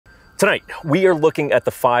Tonight, we are looking at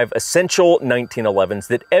the 5 essential 1911s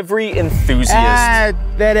that every enthusiast...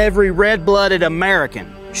 that every red-blooded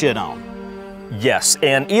American should own. Yes,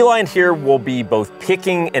 and Eli and here will be both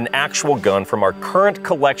picking an actual gun from our current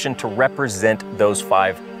collection to represent those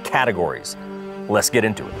 5 categories. Let's get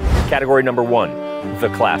into it. Category number 1, the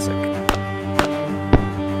classic.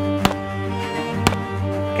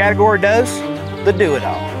 Category does the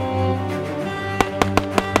do-it-all.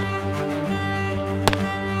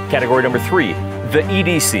 Category number 3, the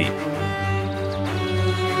EDC.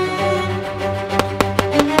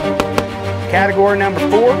 Category number 4,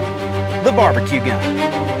 the barbecue gun.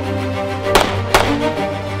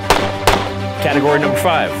 Category number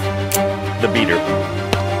 5, the beater.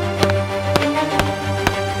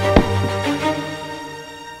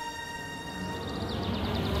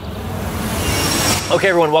 Okay,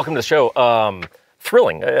 everyone, welcome to the show.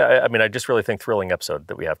 Thrilling. I mean, I just really think thrilling episode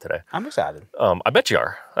that we have today. I'm excited. I bet you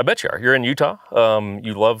are. I bet you are. You're in Utah.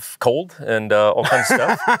 You love cold and all kinds of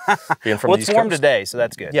stuff. Being from well, the it's East warm Coast. Today, so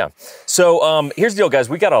that's good. Yeah. So here's the deal, guys.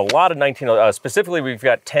 We got a lot of specifically, we've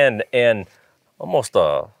got 10 and almost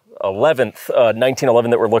 11th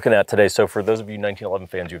 1911 that we're looking at today. So for those of you 1911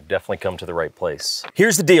 fans, you've definitely come to the right place.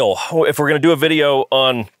 Here's the deal. If we're going to do a video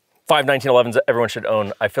on 5 1911s that everyone should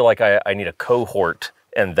own, I feel like I need a cohort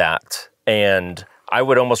in that. And I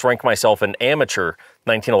would almost rank myself an amateur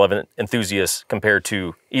 1911 enthusiast compared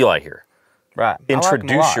to Eli here. Right.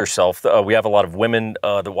 Introduce yourself. We have a lot of women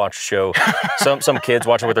that watch the show. some kids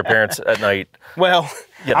watch it with their parents at night. Well,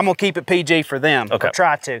 yeah. I'm going to keep it PG for them. Okay. I'll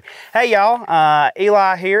try to. Hey, y'all.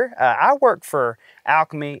 Eli here. I work for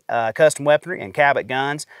Alchemy Custom Weaponry and Cabot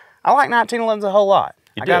Guns. I like 1911s a whole lot.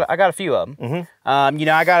 I got a few of them. Mm-hmm. You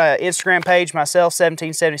know, I got an Instagram page myself,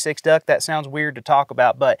 1776 Duck. That sounds weird to talk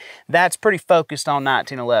about, but that's pretty focused on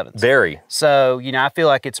 1911s. Very. So, you know, I feel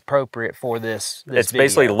like it's appropriate for this It's video.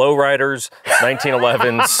 basically lowriders,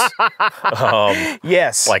 1911s.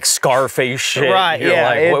 Yes. Like Scarface shit. Right, You're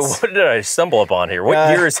yeah, like, what did I stumble upon here? What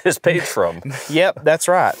year is this page from? Yep, that's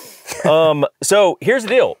right. So here's the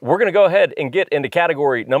deal. We're going to go ahead and get into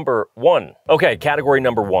category number 1. Okay, category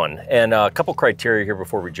number 1. And a couple criteria here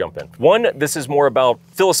before we jump in. 1, this is more about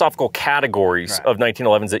philosophical categories of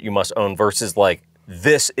 1911s that you must own versus like,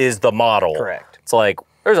 this is the model. Correct. It's like,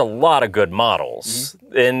 there's a lot of good models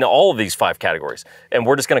in all of these 5 categories. And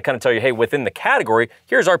we're just going to kind of tell you, hey, within the category,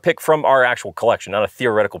 here's our pick from our actual collection, not a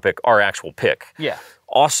theoretical pick, our actual pick. Yeah.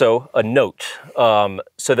 Also, a note,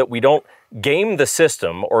 so that we don't game the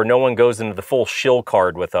system or no one goes into the full shill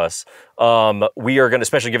card with us. We are going to,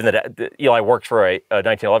 especially given that Eli works for a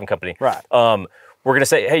 1911 company. Right. We're going to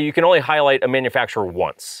say, hey, you can only highlight a manufacturer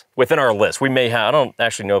once within our list. We may have, I don't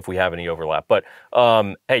actually know if we have any overlap, but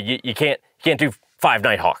hey, you can't do 5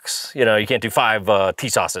 Nighthawks. You know, you can't do 5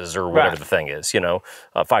 T-sauces or whatever the thing is, you know.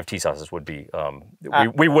 5 T-sauces would be,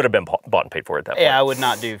 we would have been bought and paid for it at that point. Yeah, I would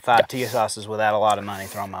not do 5 T-sauces without a lot of money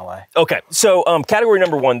thrown my way. Okay, so category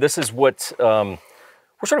number 1, this is what we're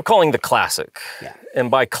sort of calling the classic. Yeah.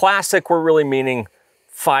 And by classic, we're really meaning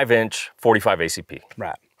 5-inch 45 ACP.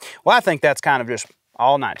 Right. Well, I think that's kind of just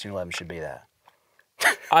all 1911 should be that.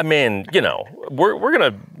 I mean, you know, we're gonna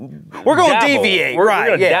deviate, We're right?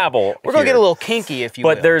 gonna dabble. We're gonna get a little kinky, if you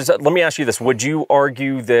will. But let me ask you this: would you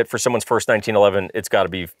argue that for someone's first 1911, it's got to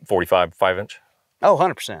be 45 5-inch? Oh,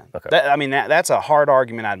 100%. Okay. I mean, that's a hard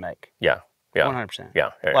argument I'd make. Yeah. Yeah. 100%. Yeah.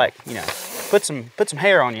 Like, you know, put some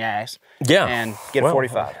hair on your ass. Yeah. And get a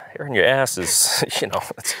 45. Hair on your ass is, you know,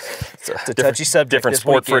 it's a touchy subject. Different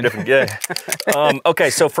sport for a different day. Okay,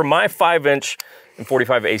 so for my 5-inch and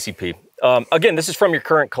 45 ACP. Again, this is from your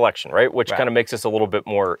current collection, right? Which kind of makes this a little bit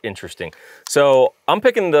more interesting. So I'm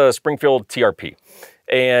picking the Springfield TRP.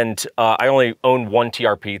 And I only own 1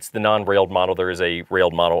 TRP. It's the non-railed model. There is a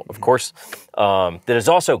railed model, of course. That is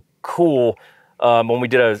also cool. When we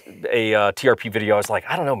did a TRP video, I was like,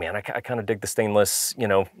 I don't know, man. I kind of dig the stainless, you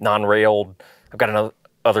know, non-railed. I've got another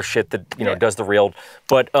other shit that, you know, does the railed.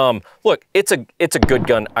 But look, it's a good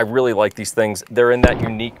gun. I really like these things. They're in that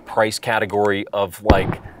unique price category of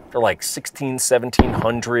like, they're like 16,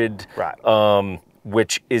 1700, right.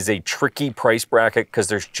 Which is a tricky price bracket because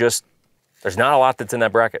there's not a lot that's in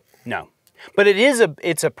that bracket. No, but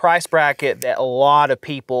it's a price bracket that a lot of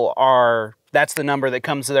people are. That's the number that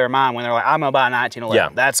comes to their mind when they're like, I'm gonna buy a 1911. Yeah.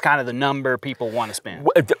 That's kind of the number people want to spend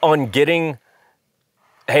on getting.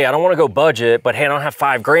 Hey, I don't want to go budget, but hey, I don't have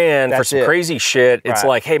 $5 grand for some crazy shit. It's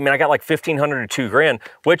like, hey, man, I got like 1,500 to $2 grand.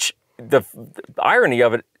 Which the irony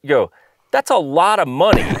of it, that's a lot of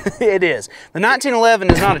money. It is. The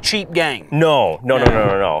 1911 is not a cheap game. No.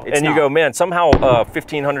 And you go, man, somehow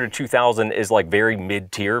 1,500 to 2,000 is like very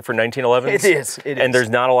mid-tier for 1911s. It is. And there's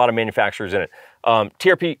not a lot of manufacturers in it.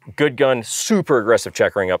 TRP, good gun, super aggressive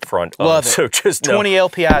checkering up front. Love it. So just know, 20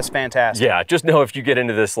 LPI is fantastic. Yeah, just know if you get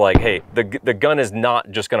into this, like, hey, the gun is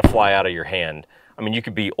not just going to fly out of your hand. I mean, you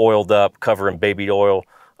could be oiled up, covered in baby oil,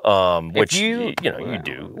 which you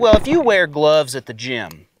do. Well, if you wear gloves at the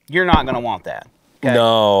gym, you're not going to want that. Okay?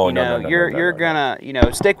 No, You're gonna,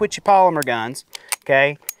 stick with your polymer guns.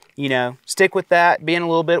 Okay, stick with that, being a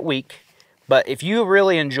little bit weak. But if you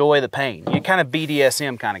really enjoy the pain, you're kind of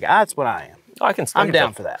BDSM kind of guy. That's what I am. I'm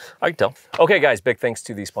down for that. I can tell. Okay, guys, big thanks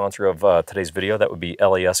to the sponsor of today's video. That would be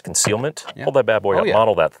LAS Concealment. Yeah. Hold that bad boy up, Yeah.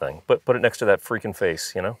 model that thing. Put it next to that freaking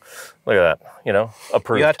face, Look at that,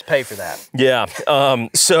 approved. You have to pay for that. Yeah,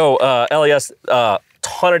 so LAS,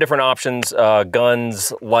 ton of different options,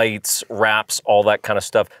 guns, lights, wraps, all that kind of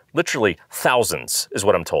stuff. Literally thousands is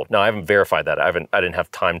what I'm told. Now, I haven't verified that. I didn't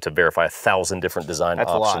have time to verify 1,000 different design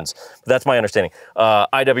options. But that's my understanding.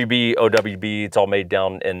 IWB, OWB, it's all made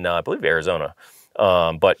down in, I believe, Arizona.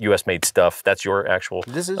 But US made stuff. That's your actual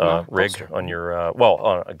rig on your,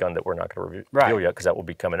 on a gun that we're not going to reveal yet because that will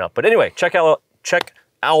be coming up. But anyway, check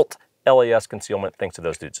out LAS Concealment. Thanks to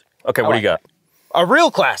those dudes. Okay, what do you got? A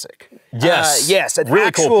real classic. Yes. Yes, an really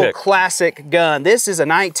actual cool pick. classic gun. This is a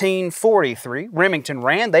 1943 Remington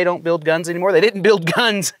Rand. They don't build guns anymore. They didn't build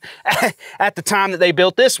guns at the time that they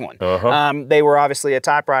built this one. They were obviously a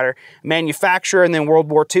typewriter manufacturer, and then World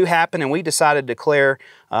War II happened, and we decided to declare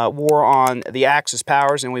war on the Axis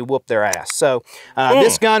powers, and we whooped their ass. So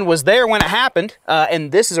this gun was there when it happened,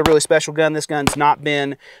 and this is a really special gun. This gun's not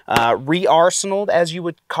been re-arsenaled, as you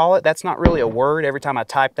would call it. That's not really a word. Every time I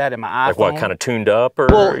type that in my iPhone. Like what, kind of tuned up? Or,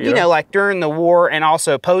 well, like during the war and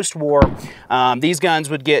also post-war, these guns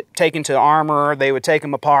would get taken to the armorer. They would take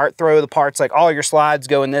them apart, throw the parts, like all your slides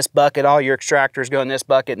go in this bucket, all your extractors go in this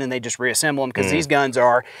bucket, and then they just reassemble them because these guns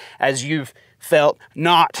are, as you've felt,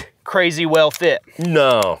 not crazy well fit.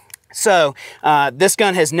 No. So this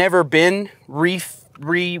gun has never been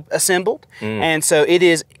reassembled, and so it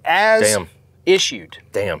is as issued.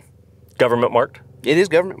 Damn. Government marked? It is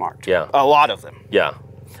government marked. Yeah. A lot of them. Yeah.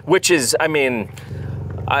 Which is, I mean,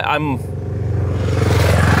 I'm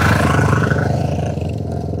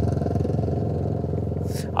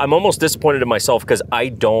almost disappointed in myself because I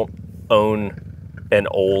don't own an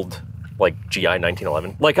old like GI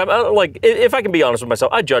 1911. Like if I can be honest with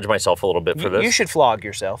myself, I judge myself a little bit for this. You should flog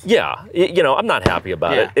yourself. Yeah, I'm not happy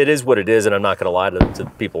about it. It is what it is, and I'm not going to lie to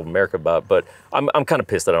people of America about it, but I'm kind of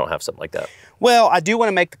pissed that I don't have something like that. Well, I do want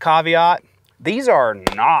to make the caveat. These are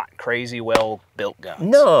not crazy well-built guns.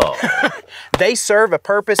 No. They serve a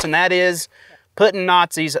purpose, and that is putting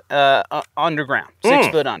Nazis underground, 6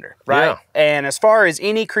 foot under, right? Yeah. And as far as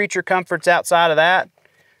any creature comforts outside of that,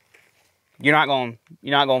 you're not going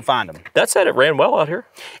to find them. That said, it ran well out here.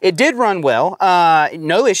 It did run well.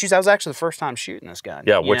 No issues. That was actually the first time shooting this gun.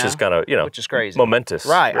 Yeah, which is kind of, which is crazy. Momentous.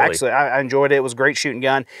 Right. Really. Actually, I enjoyed it. It was a great shooting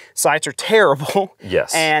gun. Sights are terrible.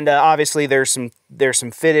 Yes. And obviously there's some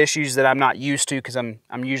fit issues that I'm not used to because I'm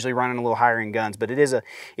usually running a little higher end guns. But it was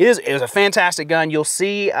a fantastic gun. You'll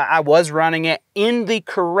see I was running it in the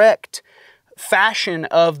correct fashion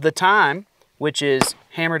of the time, which is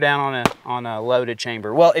hammer down on a loaded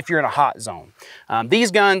chamber. Well, if you're in a hot zone.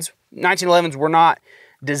 These guns, 1911s, were not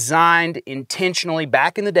designed intentionally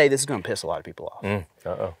back in the day. This is going to piss a lot of people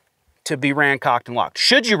off. To be ran cocked and locked.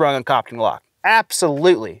 Should you run cocked and locked?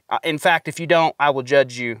 Absolutely. In fact, if you don't, I will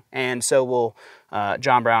judge you, and so will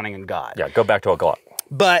John Browning and God. Yeah, go back to a Glock.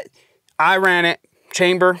 But I ran it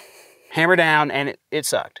chamber, hammer down, and it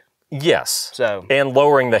sucked. Yes. So and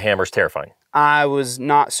lowering the hammer is terrifying. I was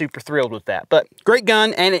not super thrilled with that, but great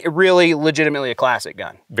gun, and it really legitimately a classic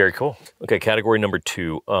gun. Very cool. Okay, category number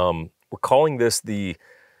 2. We're calling this the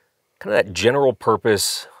kind of that general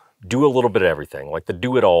purpose, do a little bit of everything, like the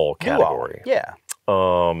do-it-all category. Yeah.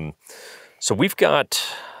 So we've got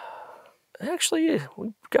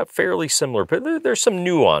fairly similar, but there's some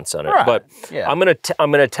nuance on it. Right. But yeah. I'm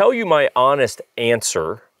gonna tell you my honest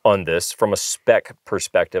answer on this from a spec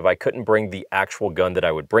perspective. I couldn't bring the actual gun that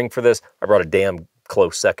I would bring for this. I brought a damn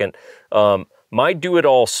close second. My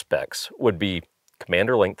do-it-all specs would be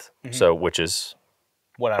commander length, so which is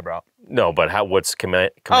what I brought. No, but what's commander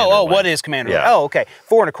length? What is commander length? Yeah. Oh, okay.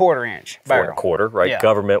 4 1/4 inch. 4 1/4, right? Yeah.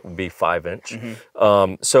 Government would be 5 inch.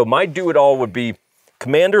 So my do-it-all would be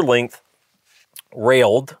commander length,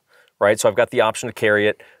 railed, right? So I've got the option to carry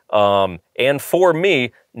it. And for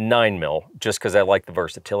me, 9mm, just because I like the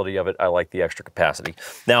versatility of it. I like the extra capacity.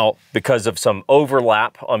 Now, because of some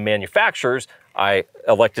overlap on manufacturers, I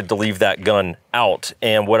elected to leave that gun out.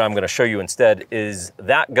 And what I'm going to show you instead is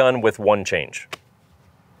that gun with one change.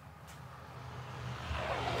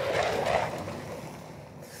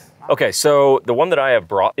 Okay, so the one that I have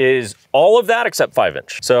brought is all of that except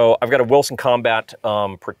 5-inch. So I've got a Wilson Combat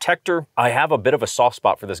protector. I have a bit of a soft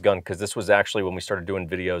spot for this gun because this was actually when we started doing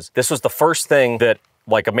videos. This was the first thing that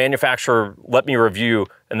like a manufacturer let me review,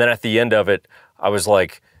 and then at the end of it, I was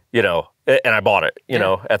like, you know, and I bought it, you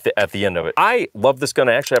know, at the end of it. I love this gun.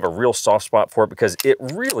 I actually have a real soft spot for it because it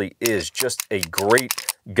really is just a great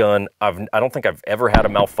gun. I don't think I've ever had a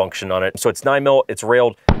malfunction on it. So it's 9mm, it's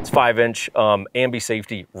railed, it's 5-inch, ambi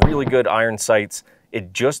safety, really good iron sights.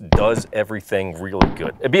 It just does everything really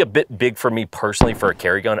good. It'd be a bit big for me personally for a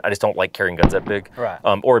carry gun. I just don't like carrying guns that big. Right.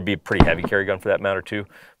 Or it'd be a pretty heavy carry gun for that matter too.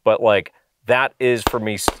 But like, that is for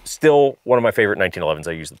me still one of my favorite 1911s.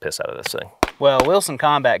 I use the piss out of this thing. Well, Wilson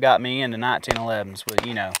Combat got me into 1911s, with,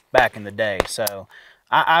 you know, back in the day. So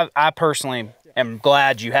I personally am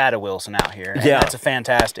glad you had a Wilson out here. And that's a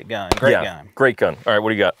fantastic gun. Great gun. Great gun. All right, what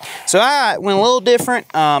do you got? So I went a little different.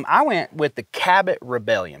 I went with the Cabot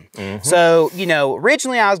Rebellion. So, you know,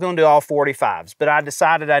 originally I was going to do all 45s, but I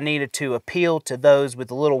decided I needed to appeal to those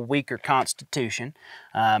with a little weaker constitution.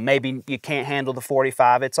 Maybe you can't handle the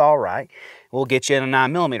 45, it's all right. We'll get you in a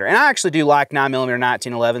 9mm. And I actually do like 9mm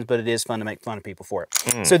 1911s, but it is fun to make fun of people for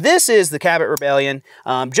it. So this is the Cabot Rebellion.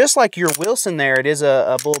 Just like your Wilson there, it is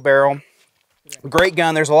a bull barrel. Great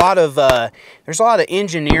gun. There's a lot of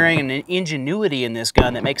engineering and ingenuity in this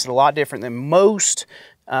gun that makes it a lot different than most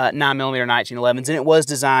 9mm 1911s, and it was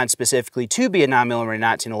designed specifically to be a 9mm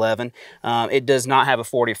 1911. It does not have a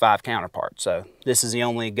 45 counterpart, so this is the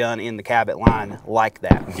only gun in the Cabot line like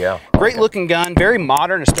that. Yeah. Great looking gun, very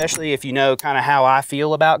modern, especially if you know kind of how I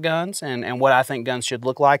feel about guns and what I think guns should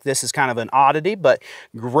look like. This is kind of an oddity, but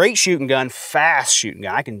great shooting gun, fast shooting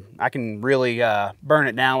gun. I can really burn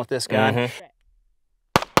it down with this gun.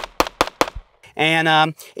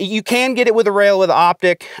 And you can get it with a rail with an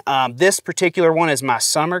optic. This particular one is my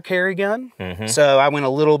summer carry gun. So I went a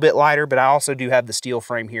little bit lighter, but I also do have the steel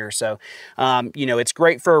frame here. So, you know, it's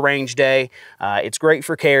great for a range day. It's great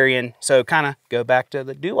for carrying. So kind of go back to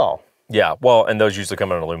the do-all. Yeah, well, and those usually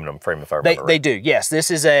come in an aluminum frame if I remember right. They do, yes.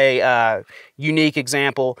 This is a unique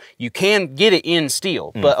example. You can get it in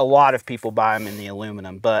steel, but a lot of people buy them in the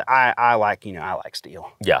aluminum. But I like, you know, I like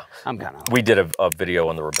steel. Yeah. I'm kind of... We did a video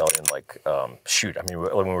on the Rebellion, like, shoot, I mean,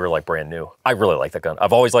 when we were like brand new. I really like that gun.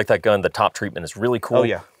 I've always liked that gun. The top treatment is really cool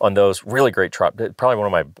on those. Really great top. Probably one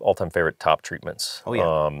of my all-time favorite top treatments.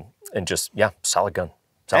 And just, yeah, solid gun.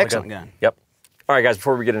 Excellent gun. Yep. All right, guys,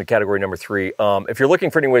 before we get into category number 3, if you're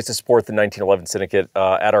looking for any ways to support the 1911 Syndicate,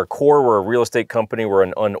 at our core, we're a real estate company. We're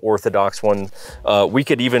an unorthodox one. We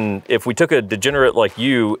could even, if we took a degenerate like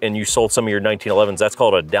you and you sold some of your 1911s, that's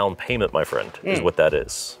called a down payment, my friend, is what that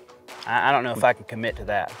is. I don't know if I can commit to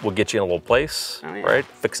that. We'll get you in a little place, right?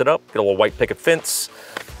 Fix it up, get a little white picket fence,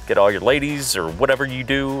 get all your ladies or whatever you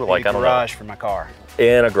do. Like, I don't know. Garage for my car.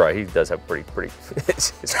 And a garage. He does have pretty,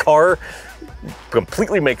 his car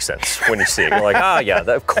completely makes sense when you see it. You're like, ah, yeah,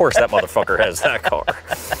 of course that motherfucker has that car.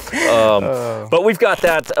 But we've got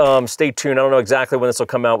that. Stay tuned. I don't know exactly when this will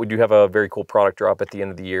come out. We do have a very cool product drop at the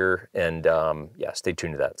end of the year. And yeah, stay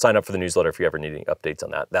tuned to that. Sign up for the newsletter if you ever need any updates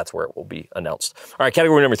on that. That's where it will be announced. All right,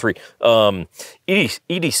 category number 3,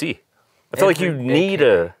 EDC. I feel like you need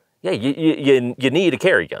a, you need a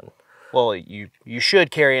carry gun. Well, you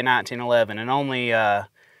should carry a 1911, and only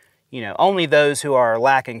you know, only those who are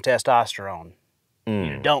lacking testosterone, you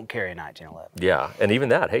know, don't carry a 1911. Yeah, and even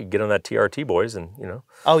that, hey, get on that TRT, boys, and you know.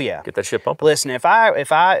 Oh yeah. Get that shit pumping. Listen, if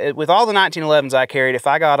I with all the 1911s I carried, if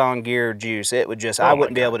I got on gear juice, it would just I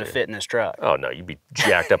wouldn't be able to fit in this truck. Oh no, you'd be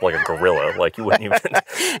jacked up like a gorilla, like you wouldn't even.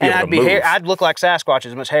 And I'd look like Sasquatch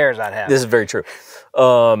as much hair as I'd have. This is very true.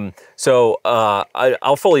 So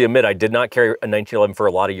I'll fully admit I did not carry a 1911 for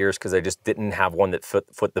a lot of years because I just didn't have one that fit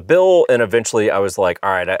the bill, and eventually I was like,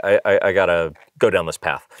 all right, I gotta go down this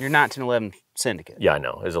path. Your 1911 Syndicate. Yeah, I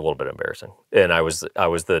know. It was a little bit embarrassing, and I was the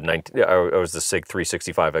SIG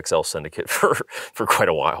 365 XL Syndicate for quite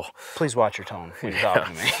a while. Please watch your tone when you're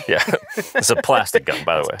talking to me. Yeah, it's a plastic gun,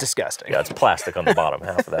 by the way. Disgusting. Yeah, it's plastic on the bottom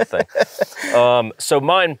half of that thing. So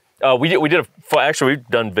mine. Actually, we've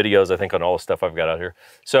done videos, I think, on all the stuff I've got out here.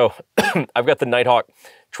 So I've got the Nighthawk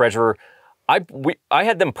Treasurer. I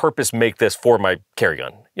had them purpose make this for my carry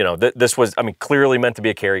gun. You know, this was, I mean, clearly meant to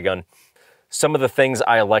be a carry gun. Some of the things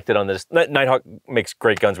I elected on this, Nighthawk makes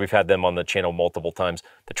great guns. We've had them on the channel multiple times.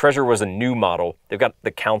 The Treasurer was a new model. They've got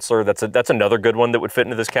the Counselor. That's another good one that would fit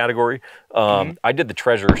into this category. I did the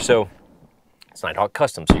Treasurer, so it's Nighthawk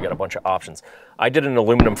Custom, so you got a bunch of options. I did an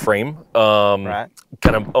aluminum frame, right.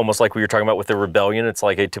 Kind of almost like we were talking about with the Rebellion. It's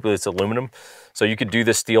like, typically it's aluminum. So you could do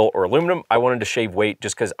this steel or aluminum. I wanted to shave weight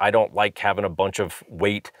just because I don't like having a bunch of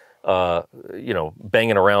weight, you know,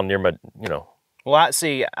 banging around near my, you know, Well,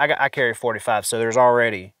 I carry 45, so there's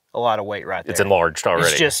already a lot of weight right there. It's enlarged already.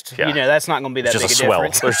 It's just, you know, that's not going to be that big a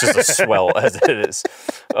difference. There's just a swell as it is.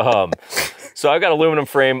 So I've got aluminum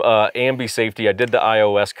frame, ambi safety. I did the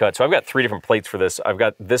iOS cut. So I've got 3 different plates for this. I've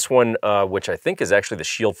got this one, which I think is actually the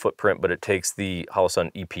shield footprint, but it takes the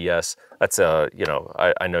Holosun EPS. That's you know,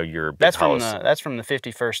 I know you're a big that's from the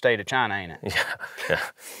 51st state of China, ain't it?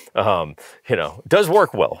 Yeah. You know, does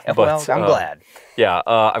work well. Yeah, but, well, I'm glad. Yeah,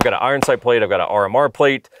 I've got an iron sight plate. I've got an RMR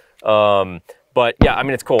plate. But yeah, I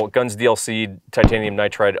mean, it's cool. Guns DLC, titanium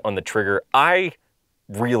nitride on the trigger. I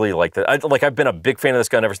really like that. I've been a big fan of this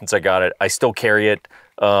gun ever since I got it. I still carry it.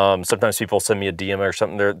 Sometimes people send me a DM or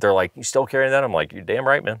something. They're like, "You still carrying that?" I'm like, "You're damn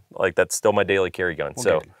right, man. Like, that's still my daily carry gun." Well,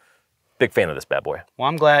 so, good. Big fan of this bad boy. Well,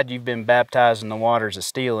 I'm glad you've been baptized in the waters of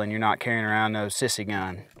steel and you're not carrying around no sissy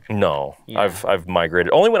gun. No, yeah. I've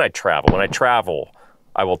migrated. Only when I travel. When I travel,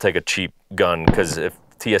 I will take a cheap gun because if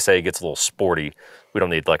TSA gets a little sporty, we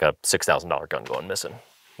don't need like a $6,000 gun going missing.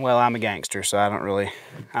 Well, I'm a gangster, so I don't really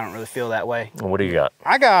feel that way. What do you got?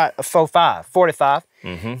 I got a 45.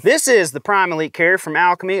 This is the Prime Elite carry from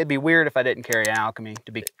Alchemy. It'd be weird if I didn't carry an Alchemy,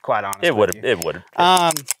 to be quite honest. It would.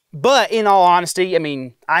 But in all honesty, I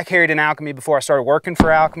mean, I carried an Alchemy before I started working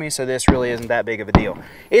for Alchemy, so this really isn't that big of a deal.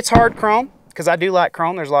 It's hard chrome, because I do like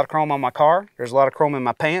chrome. There's a lot of chrome on my car. There's a lot of chrome in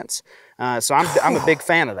my pants. So I'm a big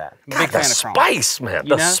fan of that. I'm a big fan of chrome. Spice, man.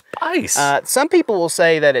 The spice. Some people will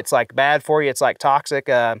say that it's like bad for you. It's like toxic.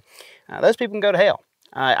 Those people can go to hell.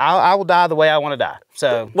 I will die the way I want to die.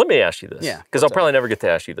 So let me ask you this. Yeah. Because I'll probably never get to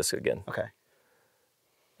ask you this again. Okay.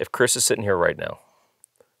 If Chris is sitting here right now,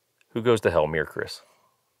 who goes to hell, me or Chris?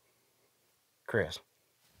 Chris.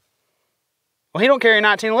 Well, he don't carry a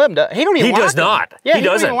 1911. He don't even. He does not. Yeah, he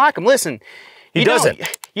doesn't. Don't even like him. Listen. He doesn't.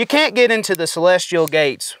 You can't get into the celestial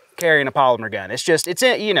gates carrying a polymer gun.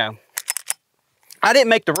 You know, I didn't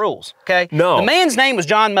make the rules, okay? No. The man's name was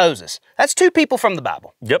John Moses. That's 2 people from the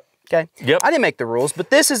Bible. Yep. Okay? Yep. I didn't make the rules, but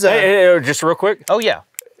this is a... Hey, just real quick. Oh, yeah.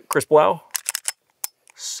 Chris Blau,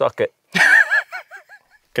 suck it.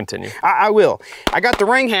 Continue. I will. I got the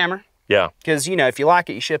ring hammer. Yeah. Because, you know, if you like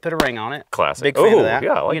it, you should put a ring on it. Classic. Big fan of that.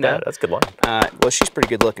 Yeah, I like that. That's a good line. Well, she's pretty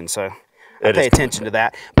good looking, so... I pay attention to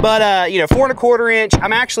that. But, you know, 4¼ inch.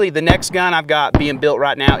 I'm actually, the next gun I've got being built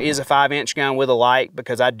right now is a 5-inch gun with a light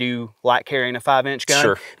because I do like carrying a 5-inch gun.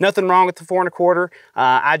 Sure. Nothing wrong with the 4¼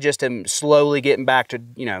 I just am slowly getting back to,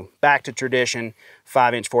 you know, back to tradition,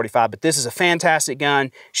 5-inch 45. But this is a fantastic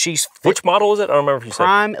gun. Which model is it? I don't remember if you said.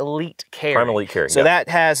 Prime Elite Carry. Prime Elite Carry. So that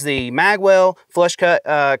has the magwell, flush cut,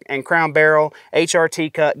 and crown barrel,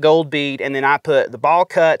 HRT cut, gold bead, and then I put the ball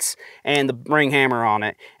cuts and the ring hammer on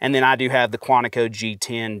it. And then I do have the Quantico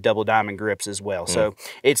G10 double diamond grips as well. So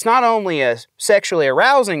it's not only a sexually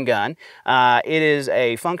arousing gun, it is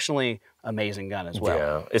a functionally amazing gun as well.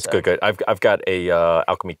 Yeah, it's good. I've got a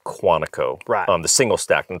Alchemy Quantico, right? The single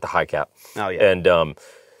stack, not the high cap. Oh yeah. And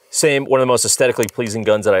one of the most aesthetically pleasing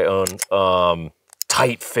guns that I own.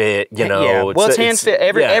 Tight fit, you know. Yeah. Well, it's hand fit.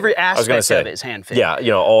 Every aspect of it is hand fit. Yeah, you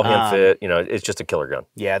know, all hand fit. You know, it's just a killer gun.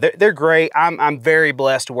 Yeah, they're great. I'm very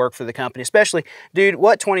blessed to work for the company, especially, dude.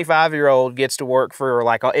 What 25-year-old gets to work for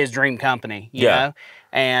like his dream company? You know,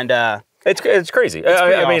 and it's crazy.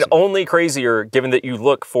 I mean, only crazier given that you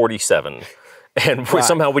look 47. And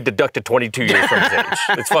somehow we deducted 22 years from his age.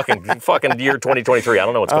 It's fucking year 2023. I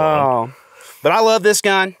don't know what's going on. But I love this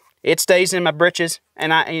gun. It stays in my britches,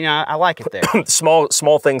 and I like it there.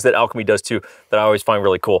 small things that Alchemy does too that I always find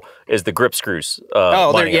really cool is the grip screws.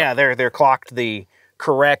 They're clocked the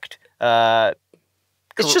correct.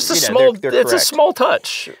 It's just a it's a small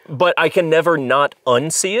touch, but I can never not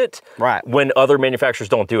unsee it. Right. When other manufacturers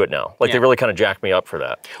don't do it now, like they really kind of jack me up for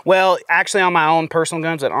that. Well, actually, on my own personal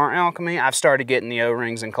guns that aren't Alchemy, I've started getting the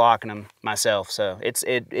O-rings and clocking them myself. So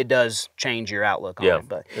it does change your outlook on it.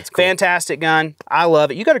 But it's cool. Fantastic gun. I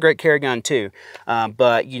love it. You got a great carry gun too,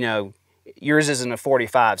 but you know. Yours isn't a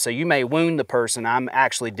 45, so you may wound the person. I'm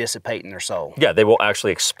actually dissipating their soul. Yeah, they will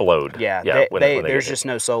actually explode. Yeah, there's just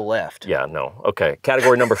no soul left. Yeah, no. Okay,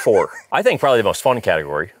 category number 4. I think probably the most fun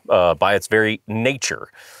category by its very nature.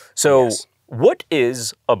 So what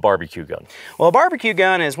is a barbecue gun? Well, a barbecue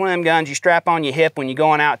gun is one of them guns you strap on your hip when you're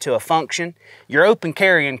going out to a function. You're open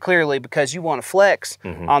carrying clearly because you want to flex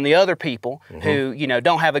on the other people who, you know,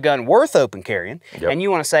 don't have a gun worth open carrying. And you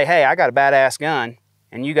want to say, hey, I got a badass gun.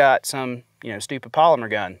 And you got some, you know, stupid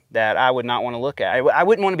polymer gun that I would not want to look at. I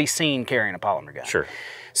wouldn't want to be seen carrying a polymer gun. Sure.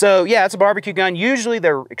 So, yeah, it's a barbecue gun. Usually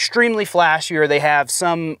they're extremely flashy or they have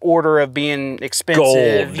some order of being expensive.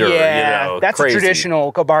 Gold, yeah, you know, that's crazy. A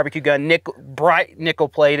traditional barbecue gun. Bright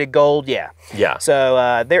nickel-plated gold, yeah. Yeah.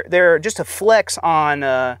 So they're just a flex on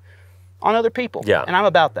on other people. Yeah. And I'm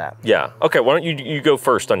about that. Yeah. Okay, why don't you go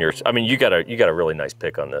first on yours? I mean, you got a really nice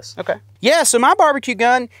pick on this. Okay. Yeah, so my barbecue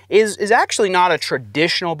gun is actually not a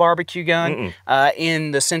traditional barbecue gun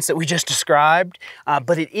in the sense that we just described,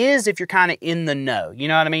 but it is if you're kind of in the know. You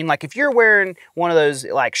know what I mean? Like if you're wearing one of those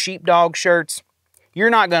like sheepdog shirts, you're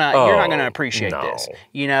not gonna appreciate this,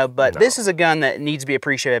 you know. But this is a gun that needs to be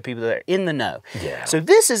appreciated by people that are in the know. Yeah. So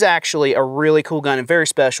this is actually a really cool gun and very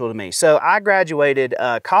special to me. So I graduated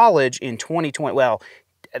college in 2020. Well,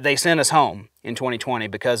 they sent us home in 2020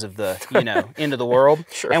 because of the, you know, end of the world.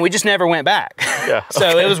 Sure. And we just never went back. Yeah.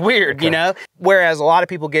 So it was weird, you know. Whereas a lot of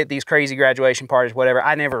people get these crazy graduation parties, whatever.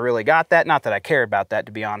 I never really got that. Not that I care about that,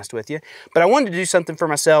 to be honest with you. But I wanted to do something for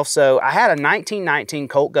myself. So I had a 1919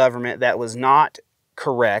 Colt Government that was not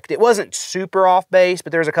correct. It wasn't super off base,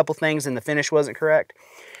 but there was a couple things and the finish wasn't correct.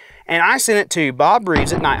 And I sent it to Bob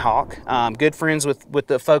Reeves at Nighthawk, good friends with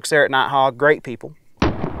the folks there at Nighthawk, great people.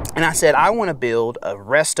 And I said, I want to build a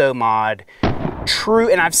resto mod true,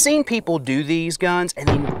 and I've seen people do these guns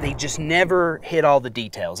and they just never hit all the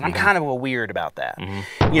details. And I'm kind of a weird about that.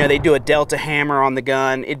 You know, they do a Delta hammer on the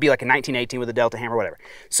gun. It'd be like a 1918 with a Delta hammer, whatever.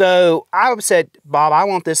 So I said, Bob, I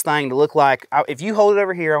want this thing to look like, if you hold it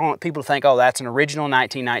over here, I want people to think, oh, that's an original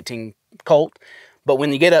 1919 Colt. But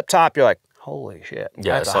when you get up top, you're like, holy shit,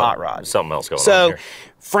 yeah, that's a hot rod. Something else going on here.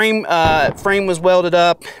 Frame was welded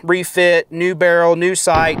up, refit, new barrel, new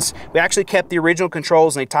sights. We actually kept the original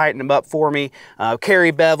controls and they tightened them up for me. Carry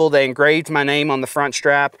bevel, they engraved my name on the front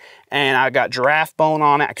strap, and I got giraffe bone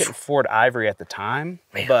on it. I couldn't afford ivory at the time,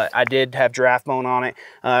 but I did have giraffe bone on it.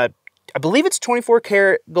 I believe it's 24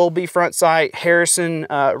 karat gold B front sight, Harrison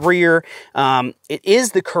rear. It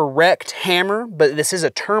is the correct hammer, but this is a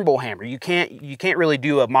Turnbull hammer. You can't really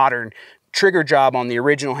do a modern trigger job on the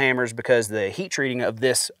original hammers because the heat treating of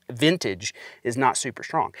this vintage is not super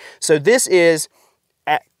strong. So this is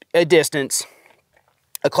at a distance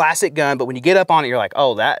a classic gun, but when you get up on it, you're like,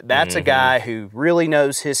 oh, that's a guy who really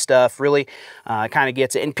knows his stuff, really kind of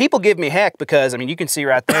gets it. And people give me heck because, I mean, you can see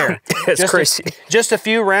right there. It's crazy. Just a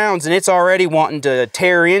few rounds and it's already wanting to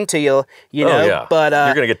tear into you, you know. Yeah. But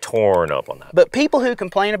you're going to get torn up on that. But people who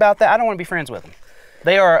complain about that, I don't want to be friends with them.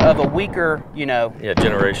 They are of a weaker, you know,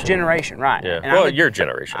 generation, right? Yeah. And well, your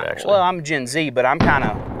generation actually. Well, I'm Gen Z, but I'm kind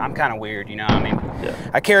of weird, you know. I mean,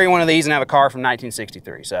 I carry one of these and have a car from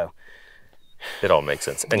 1963, so it all makes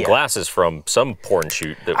sense. And glasses from some porn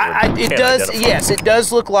shoot that it does. Identify. Yes, it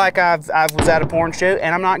does look like I was at a porn shoot,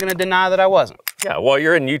 and I'm not going to deny that I wasn't. Yeah, well,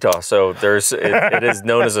 you're in Utah, so it is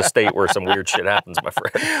known as a state where some weird shit happens, my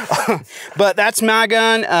friend. But that's my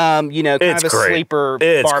gun. You know, kind of a sleeper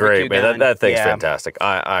barbecue gun. It's great, man. That thing's fantastic.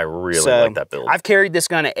 I really like that build. I've carried this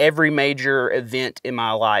gun at every major event in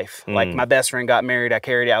my life. Like my best friend got married, I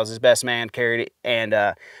carried it. I was his best man, carried it, and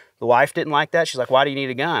the wife didn't like that. She's like, "Why do you need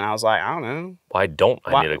a gun?" I was like, "I don't know. Why don't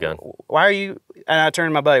I need a gun? Why are you?" And I turned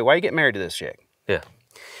to my buddy, "Why are you getting married to this chick?" Yeah.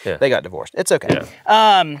 They got divorced. It's okay.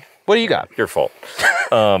 Yeah. What do you got? Your fault.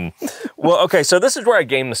 Well, okay, so this is where I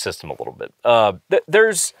game the system a little bit. I've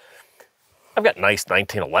got nice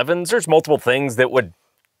 1911s. There's multiple things that would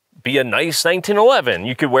be a nice 1911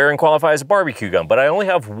 you could wear and qualify as a barbecue gun, but I only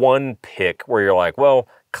have one pick where you're like, well,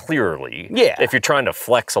 clearly, if you're trying to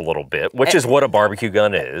flex a little bit, which is what a barbecue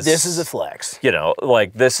gun is. This is a flex. You know,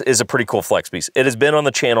 like this is a pretty cool flex piece. It has been on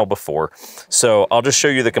the channel before, so I'll just show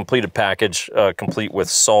you the completed package, complete with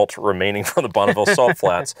salt remaining from the Bonneville salt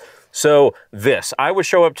flats. So I would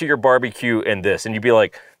show up to your barbecue and you'd be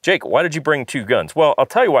like, Jake, why did you bring two guns? Well, I'll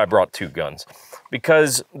tell you why I brought two guns.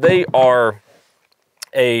 Because they are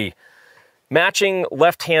a matching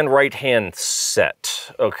left-hand, right-hand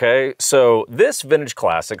set, okay? So this Vintage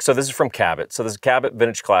Classic, so this is from Cabot. So this is Cabot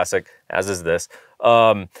Vintage Classic, as is this.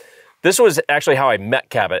 This was actually how I met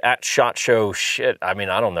Cabot at SHOT Show, I mean,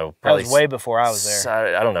 I don't know. Probably that was way before I was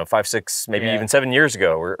there. I don't know, 5, 6, maybe even 7 years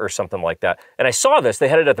ago or something like that. And I saw this, they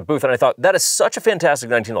had it at the booth, and I thought, that is such a fantastic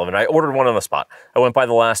 1911. I ordered one on the spot. I went by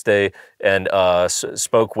the last day and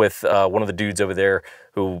spoke with one of the dudes over there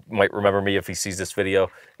who might remember me if he sees this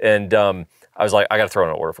video. And I was like, I got to throw in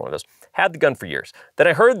an order for one of those. Had the gun for years. Then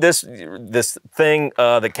I heard this thing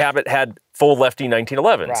that Cabot had full lefty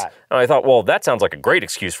 1911s. Right. And I thought, well, that sounds like a great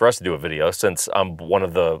excuse for us to do a video since I'm one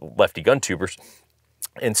of the lefty gun tubers.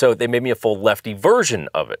 And so they made me a full lefty version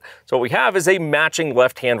of it. So what we have is a matching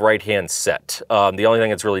left-hand, right-hand set. The only thing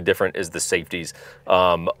that's really different is the safeties.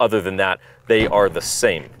 Other than that, they are the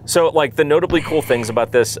same. So like the notably cool things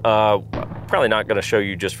about this, probably not gonna show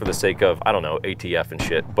you just for the sake of, I don't know, ATF and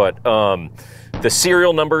shit, but The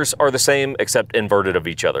serial numbers are the same, except inverted of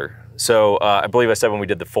each other. So I believe I said when we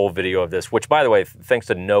did the full video of this, which by the way, thanks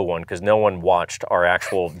to no one, because no one watched our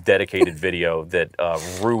actual dedicated video that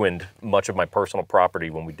ruined much of my personal property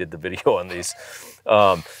when we did the video on these.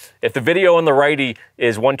 If the video on the righty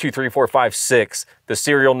is 1, 2, 3, 4, 5, 6, the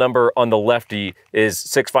serial number on the lefty is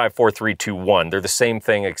 6, 5, 4, 3, 2, 1. They're the same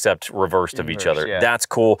thing except reversed of each other. Yeah. That's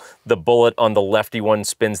cool. The bullet on the lefty one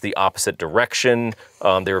spins the opposite direction.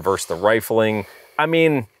 They reverse the rifling. I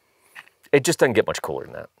mean, it just doesn't get much cooler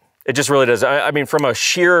than that. It just really does. I mean, from a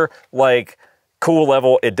sheer, like, cool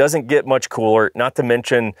level, it doesn't get much cooler. Not to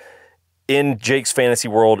mention, in Jake's fantasy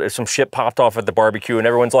world, if some shit popped off at the barbecue and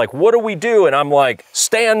everyone's like, what do we do? And I'm like,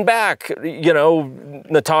 stand back, you know,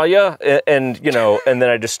 Natalia. And you know, and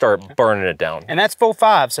then I just start burning it down. And that's full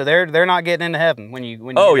 5, so they're not getting into heaven when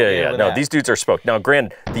you Oh, yeah. No, that. These dudes are smoked. Now,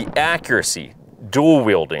 granted, the accuracy, dual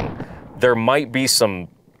wielding, there might be some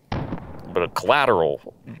collateral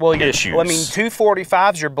issues. Well, I mean,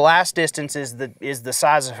 245s, your blast distance is the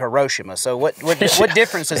size of Hiroshima. So what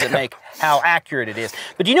difference does it make how accurate it is?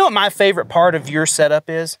 But do you know what my favorite part of your setup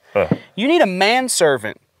is? You need a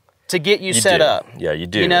manservant to get you set up. Yeah, you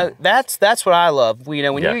do. You know, that's what I love. You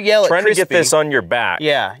know, when you yell at Crispy, Crispy, to get this on your back.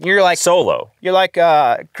 Yeah, you're like solo. You're like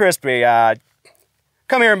Crispy.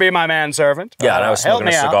 Come here and be my manservant. Yeah, and I was smoking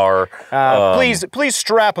a cigar. Please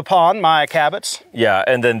strap upon my cabots. Yeah,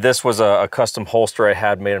 and then this was a custom holster I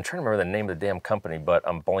had made. I'm trying to remember the name of the damn company, but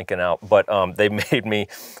I'm blanking out. But they made me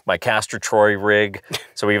my Castor Troy rig.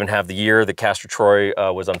 So we even have the year. The Castor Troy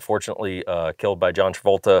was unfortunately killed by John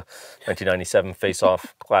Travolta, 1997 Face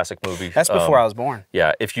Off, classic movie. That's before I was born.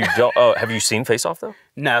 Yeah, if you don't, have you seen Face Off though?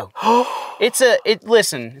 No.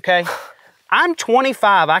 Listen, okay? I'm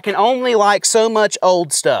 25. I can only like so much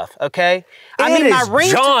old stuff, okay? My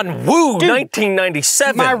ringtone, John Woo, dude,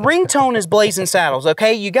 1997. My ringtone is Blazing Saddles,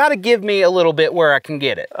 okay? You got to give me a little bit where I can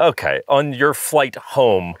get it. Okay, on your flight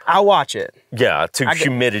home. I'll watch it. Yeah, to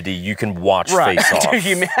humidity, you can watch Face Off.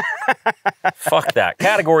 Fuck that.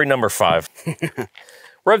 Category number 5.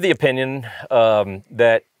 We're of the opinion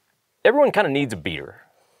that everyone kind of needs a beater.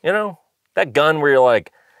 You know? That gun where you're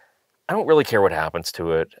like, I don't really care what happens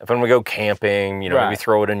to it. If I'm gonna go camping, you know, maybe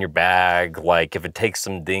throw it in your bag. Like if it takes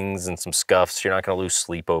some dings and some scuffs, you're not gonna lose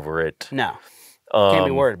sleep over it. No, can't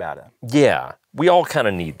be worried about it. Yeah, we all kind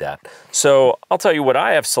of need that. So I'll tell you what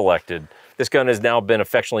I have selected. This gun has now been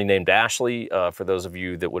affectionately named Ashley. For those of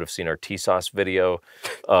you that would have seen our T-Sauce video,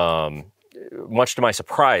 much to my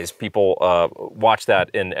surprise, people watched that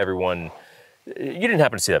and everyone. You didn't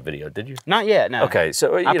happen to see that video, did you? Not yet, no. Okay,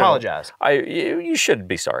 so I apologize. You should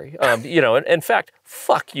be sorry. You know, in fact,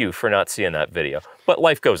 fuck you for not seeing that video. But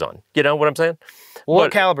life goes on. You know what I'm saying? Well,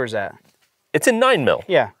 what caliber is that? It's in 9mm.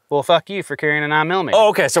 Yeah. Well, fuck you for carrying a 9mm. Oh,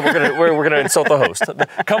 okay. So we're gonna insult the host.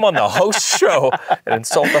 Come on the host show and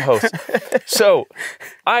insult the host. So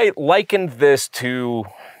I likened this to.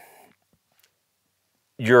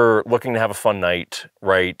 You're looking to have a fun night,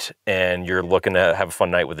 right? And you're looking to have a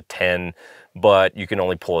fun night with a 10, but you can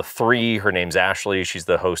only pull a 3. Her name's Ashley. She's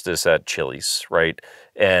the hostess at Chili's, right?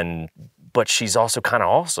 But she's also kind of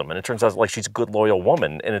awesome. And it turns out like she's a good, loyal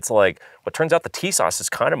woman. And it's like, what turns out the T-Sauce is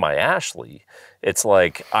kind of my Ashley. It's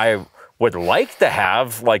like, I would like to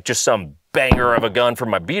have like just some banger of a gun for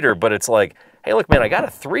my beater, but it's like, hey, look, man, I got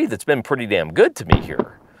a 3 that's been pretty damn good to me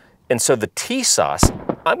here. And so the T-Sauce,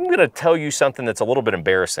 I'm gonna tell you something that's a little bit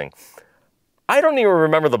embarrassing. I don't even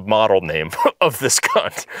remember the model name of this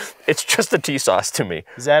gun. It's just a T-Sauce to me.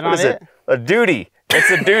 Is that not it? A Duty. It's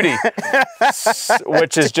a Duty,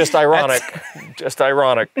 which is just ironic. Just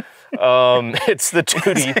ironic. It's the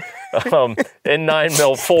Duty in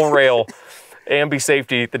 9mm, full rail, ambi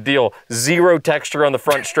safety, the deal. 0 texture on the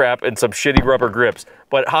front strap and some shitty rubber grips.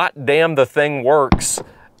 But hot damn, the thing works.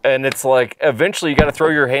 And it's like, eventually you got to throw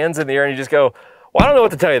your hands in the air and you just go, well, I don't know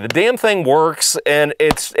what to tell you. The damn thing works, and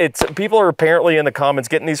it's people are apparently in the comments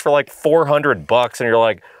getting these for like $400, and you're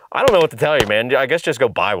like, I don't know what to tell you, man. I guess just go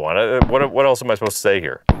buy one. What else am I supposed to say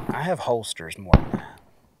here? I have holsters more than that.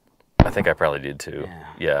 I think I probably did too.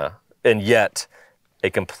 Yeah. And yet, a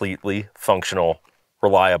completely functional,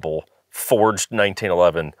 reliable, forged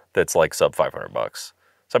 1911 that's like sub $500.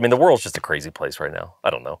 So, I mean, the world's just a crazy place right now. I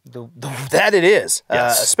don't know. That it is.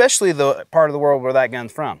 Yes. Especially the part of the world where that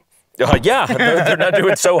gun's from. Yeah, they're not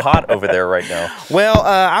doing so hot over there right now. Well,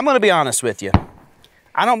 I'm going to be honest with you.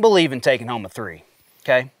 I don't believe in taking home a 3,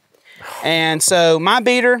 okay? And so my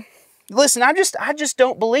beater, listen, I just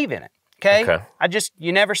don't believe in it, okay?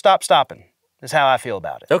 You never stop stopping is how I feel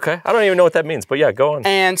about it. Okay, I don't even know what that means, but yeah, go on.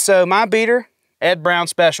 And so my beater, Ed Brown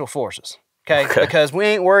Special Forces. Okay, because we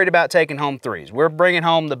ain't worried about taking home 3s. We're bringing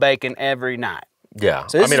home the bacon every night. Yeah,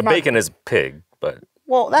 so I mean, a bacon is pig. but.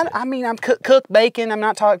 Well, I mean, I'm cook bacon. I'm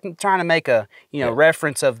not trying to make a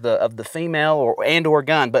reference of the female or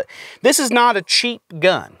gun, but this is not a cheap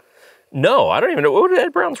gun. No, I don't even know. What did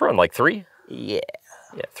Ed Brown's run? Like 3? Yeah.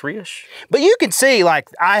 Yeah, 3-ish. But you can see, like,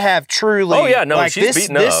 I have truly. Oh yeah, no, like, she's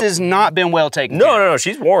beaten up. This has not been well taken care of. No,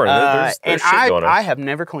 she's worn. There's and shit going on. I have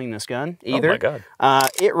never cleaned this gun either. Oh my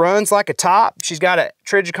God. It runs like a top. She's got a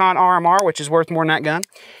Trigicon RMR, which is worth more than that gun,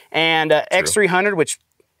 and X300, which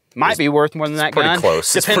might be worth more than that gun. Pretty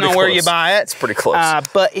close. Depending on where you buy it. It's pretty close.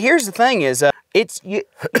 But here's the thing: is you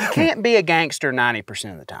can't be a gangster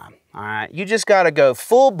 90% of the time. All right, you just got to go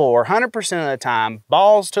full bore 100% of the time,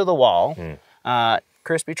 balls to the wall.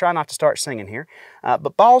 Crispy, try not to start singing here,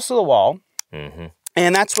 but balls to the wall,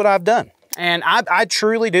 and that's what I've done. And I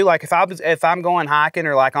truly do. Like if I'm going hiking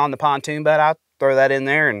or like on the pontoon boat, I throw that in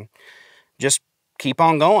there and just keep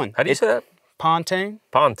on going. How do you say that? Pontoon.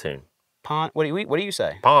 Pontoon. What do you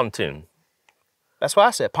say? Pontoon. That's what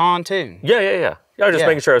I said. Pontoon. Yeah. I was just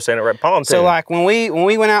making sure I was saying it right. Pontoon. So like when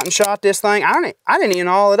we went out and shot this thing, I didn't even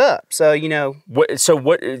all it up. So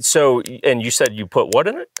So and you said you put what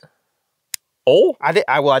in it? Oil?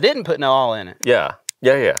 I didn't put no all in it. Yeah.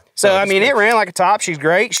 So no, I mean, it ran like a top. She's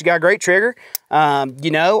great. She's got a great trigger.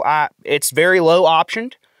 It's very low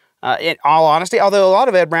optioned. In all honesty, although a lot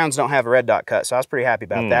of Ed Browns don't have a red dot cut, so I was pretty happy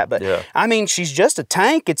about that. But I mean, she's just a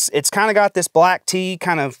tank. It's kind of got this black tea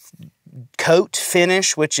kind of coat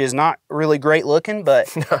finish, which is not really great looking,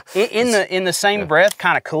 but in the same breath,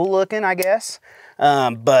 kind of cool looking, I guess.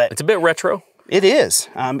 But it's a bit retro. It is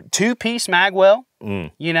 2-piece magwell.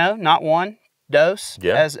 Not one dose,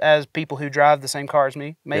 as people who drive the same car as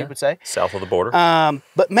me would say. South of the border.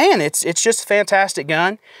 But man, it's just a fantastic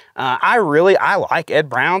gun. I like Ed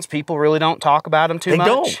Browns. People really don't talk about them too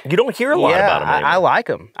much. You don't hear a lot about them anymore. I like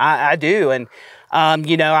them. I do. And,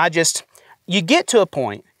 you get to a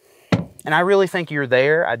point, and I really think you're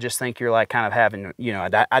there. I just think you're like kind of having,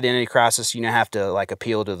 identity crisis. Have to like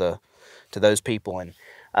appeal to those people.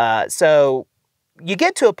 And so you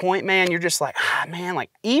get to a point, man, you're just like, man,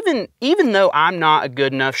 like even though I'm not a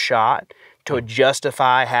good enough shot to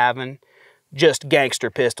justify having just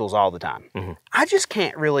gangster pistols all the time, I just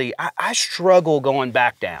can't really, I struggle going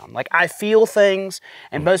back down. Like I feel things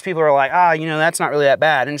and most people are like, that's not really that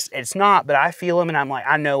bad. And it's not, but I feel them and I'm like,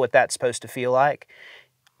 I know what that's supposed to feel like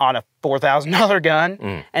on a $4,000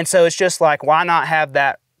 gun. And so it's just like, why not have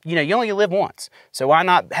that, you only live once. So why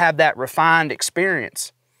not have that refined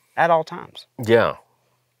experience at all times? Yeah.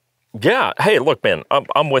 Hey, look, man,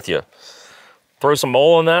 I'm with you. Throw some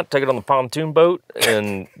oil on that, take it on the pontoon boat,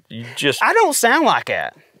 and you just... I don't sound like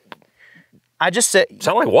that. I just said...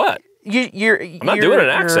 Sound like what? I'm not doing an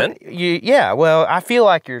accent. Yeah, well, I feel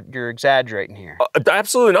like you're exaggerating here.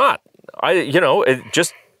 Absolutely not. It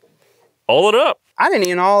just... All it up. I didn't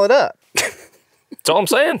even all it up. That's all I'm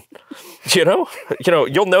saying.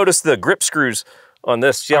 You'll notice the grip screws on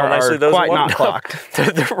this. See how nicely those quite not clocked.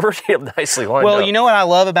 They're really nicely lined up. Well, you know what I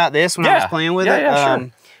love about this when I was playing with it?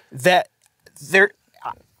 Sure. That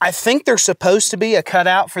I think they're supposed to be a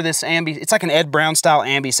cutout for this ambi. It's like an Ed Brown style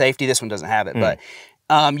ambi safety. This one doesn't have it, but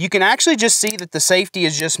you can actually just see that the safety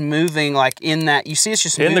is just moving like in that. You see it's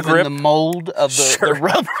just moving the mold of the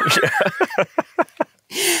rubber.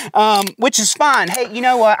 Which is fine. Hey, you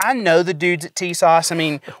know what? I know the dudes at T-Sauce. I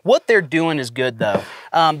mean, what they're doing is good, though.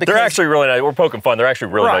 They're actually really nice. We're poking fun. They're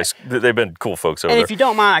actually really nice. They've been cool folks over there. And if you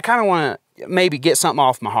don't mind, I kind of want to maybe get something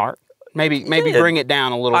off my heart. Maybe bring it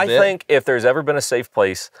down a little bit. I think if there's ever been a safe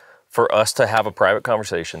place for us to have a private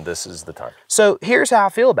conversation, this is the time. So here's how I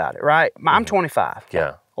feel about it, right? I'm 25.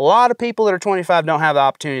 Yeah. A lot of people that are 25 don't have the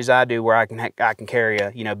opportunities I do where I can carry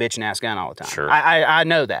a bitchin' ass gun all the time. Sure. I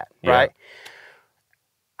know that, right?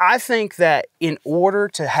 I think that in order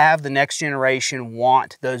to have the next generation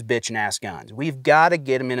want those bitchin' ass guns, we've got to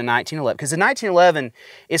get them in a 1911. Because the 1911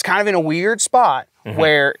 is kind of in a weird spot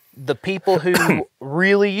where the people who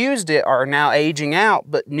really used it are now aging out,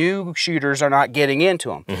 but new shooters are not getting into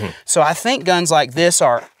them. So I think guns like this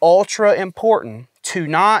are ultra important to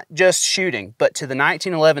not just shooting, but to the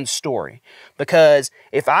 1911 story. Because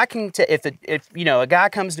if I can, if a guy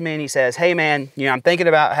comes to me and he says, "Hey man, I'm thinking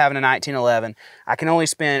about having a 1911. I can only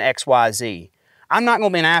spend X, Y, Z." I'm not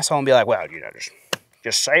going to be an asshole and be like, "Well,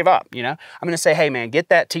 just save up." I'm going to say, "Hey man, get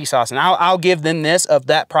that T-Sauce, and I'll give them this of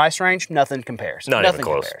that price range. Nothing compares. Nothing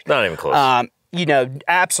close. Not even close.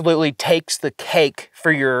 Absolutely takes the cake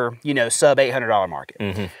for your sub $800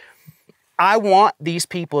 market." I want these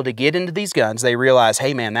people to get into these guns. They realize,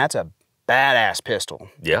 hey man, that's a badass pistol.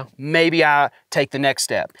 Yeah. Maybe I take the next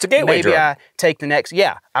step. It's a gateway Maybe drug. I take the next,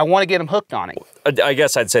 I want to get them hooked on it. I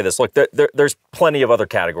guess I'd say this. Look, there's plenty of other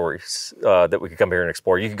categories that we could come here and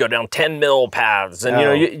explore. You could go down 10 mil paths,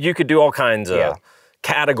 and you could do all kinds of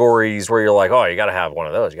categories where you're like, oh, you got to have one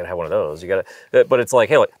of those. You got to have one of those. You got to. But it's like,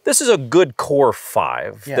 hey, look, this is a good core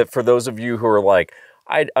 5 that for those of you who are like,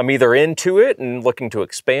 I'm either into it and looking to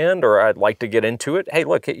expand, or I'd like to get into it. Hey,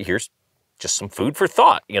 look, here's just some food for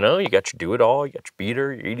thought. You got your do-it-all, you got your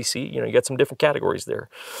beater, your EDC, you got some different categories there.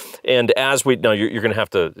 And as you're going to have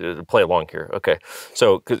to play along here. Okay.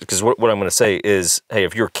 So, because what I'm going to say is, hey,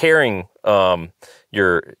 if you're carrying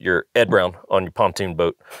your Ed Brown on your pontoon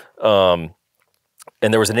boat,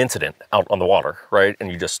 and there was an incident out on the water, right?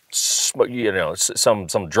 And you just, some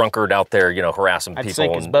drunkard out there, harassing people.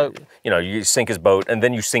 Sink his boat. You sink his boat, and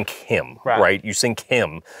then you sink him, right? You sink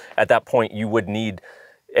him. At that point, you would need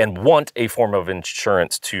and want a form of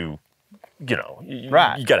insurance to, you got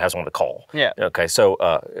to have someone to call. Yeah. Okay, so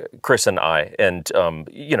Chris and I, and,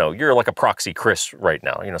 you're like a proxy Chris right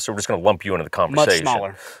now, so we're just going to lump you into the conversation. Much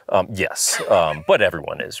smaller. Yes, but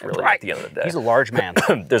everyone is really at the end of the day. He's a large man.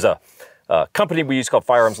 There's a company we use called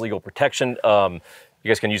Firearms Legal Protection. You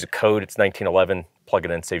guys can use a code. It's 1911. Plug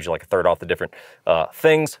it in, saves you like a third off the different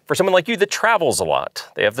things. For someone like you that travels a lot,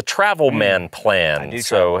 they have the Travel Man plan.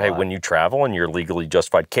 So, hey, when you travel and you're legally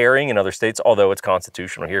justified carrying in other states, although it's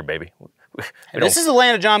constitutional here, baby. This is the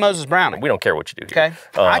land of John Moses Browning. We don't care what you do here.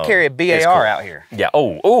 Okay. I carry a BAR out here. Yeah.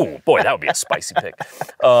 Oh, boy, that would be a spicy pick.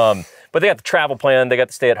 But they got the travel plan. They got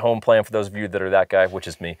the stay-at-home plan for those of you that are that guy, which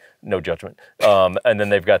is me. No judgment. And then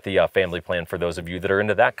they've got the family plan for those of you that are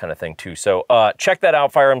into that kind of thing too. So check that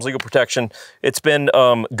out, Firearms Legal Protection. It's been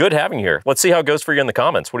good having you here. Let's see how it goes for you in the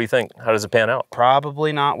comments. What do you think? How does it pan out?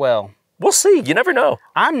 Probably not well. We'll see. You never know.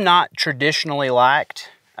 I'm not traditionally liked,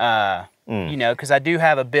 because I do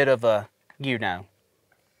have a bit of a, You got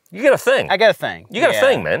a thing. I got a thing. You got a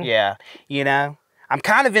thing, man. Yeah. I'm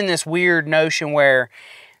kind of in this weird notion where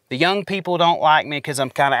the young people don't like me because I'm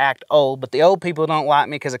kind of act old, but the old people don't like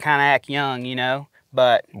me because I kind of act young,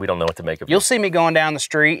 But we don't know what to make of it. You'll see me going down the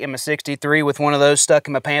street in my 63 with one of those stuck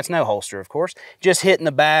in my pants, no holster, of course, just hitting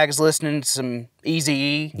the bags, listening to some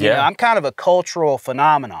Eazy-E. I'm kind of a cultural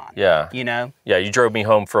phenomenon. Yeah. Yeah, you drove me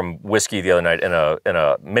home from Whiskey the other night in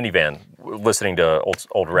a minivan listening to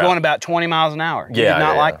old rap. Going about 20 miles an hour. You did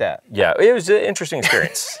not like that. Yeah, it was an interesting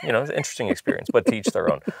experience. It was an interesting experience, but to each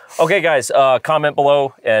their own. Okay, guys, comment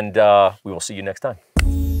below, and we will see you next time.